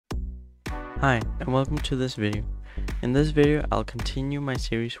Hi and welcome to this video. In this video I'll continue my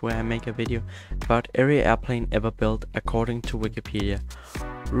series where I make a video about every airplane ever built according to Wikipedia.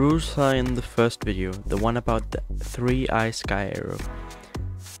 Rules are in the first video, the one about the 3-eye sky arrow.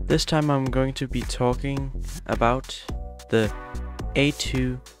 This time I'm going to be talking about the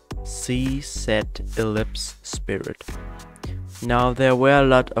A2 CZ Ellipse Spirit. Now there were a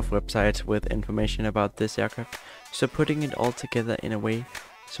lot of websites with information about this aircraft, so putting it all together in a way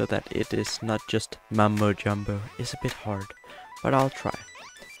so that it is not just mumbo jumbo is a bit hard, but I'll try.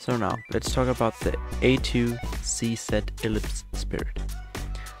 So now, let's talk about the A2 CZ Ellipse Spirit.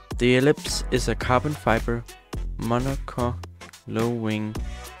 The Ellipse is a carbon fiber monocoque low-wing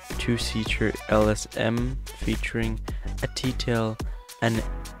 2-seater LSM featuring a T-tail, an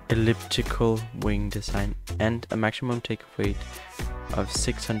elliptical wing design, and a maximum takeoff weight of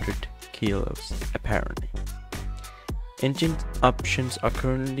 600 kilos, apparently. Engine options are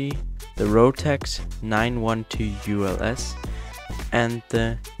currently the Rotax 912 ULS and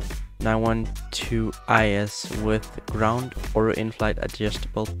the 912 IS with ground or in-flight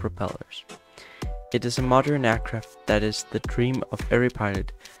adjustable propellers. It is a modern aircraft that is the dream of every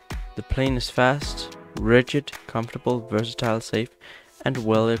pilot. The plane is fast, rigid, comfortable, versatile, safe, and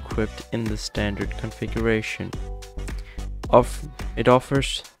well equipped in the standard configuration. It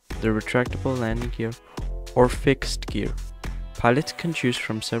offers the retractable landing gear or fixed gear. Pilots can choose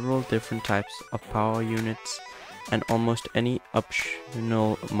from several different types of power units and almost any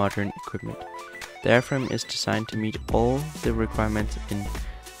optional modern equipment. The airframe is designed to meet all the requirements in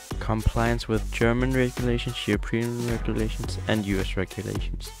compliance with German regulations, European regulations, and US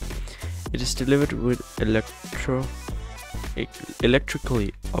regulations. It is delivered with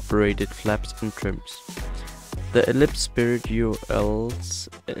electrically operated flaps and trims. The Ellipse Spirit UL's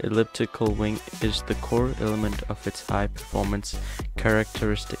elliptical wing is the core element of its high-performance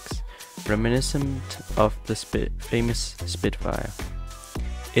characteristics, reminiscent of the famous Spitfire.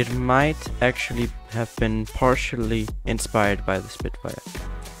 It might actually have been partially inspired by the Spitfire.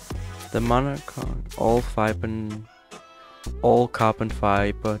 The monocoque all carbon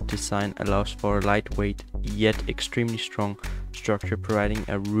fiber design allows for a lightweight yet extremely strong structure, providing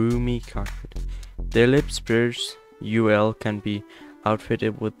a roomy cockpit. The Ellipse Spirit UL can be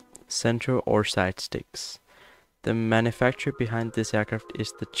outfitted with center or side sticks. The manufacturer behind this aircraft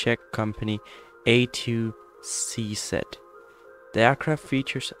is the Czech company A2 CZ. The aircraft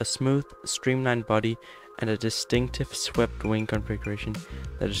features a smooth, streamlined body and a distinctive swept wing configuration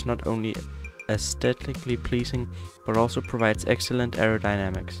that is not only aesthetically pleasing but also provides excellent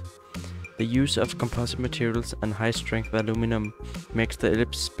aerodynamics. The use of composite materials and high-strength aluminum makes the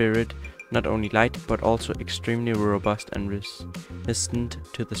Ellipse Spirit not only light but also extremely robust and resistant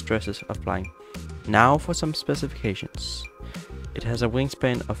to the stresses of flying. Now for some specifications. It has a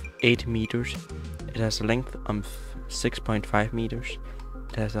wingspan of 8 meters, it has a length of 6.5 meters,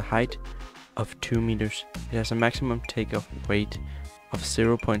 it has a height of 2 meters, it has a maximum takeoff weight of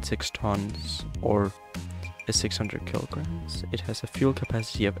 0.6 tons or 600 kilograms, it has a fuel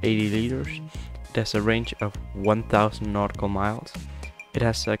capacity of 80 liters, it has a range of 1000 nautical miles, it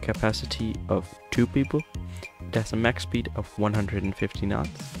has a capacity of 2 people, it has a max speed of 150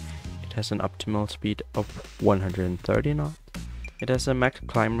 knots, it has an optimal speed of 130 knots, it has a max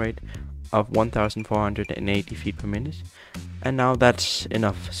climb rate of 1480 feet per minute, and now that's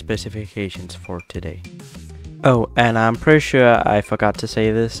enough specifications for today. Oh, and I'm pretty sure I forgot to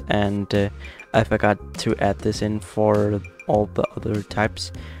say this, and I forgot to add this in for all the other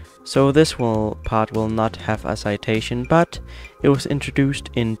types. So this part will not have a citation, but it was introduced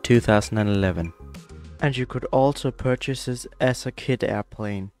in 2011. And you could also purchase this as a kit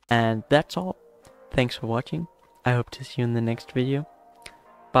airplane. And that's all. Thanks for watching. I hope to see you in the next video.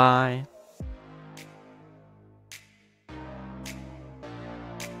 Bye.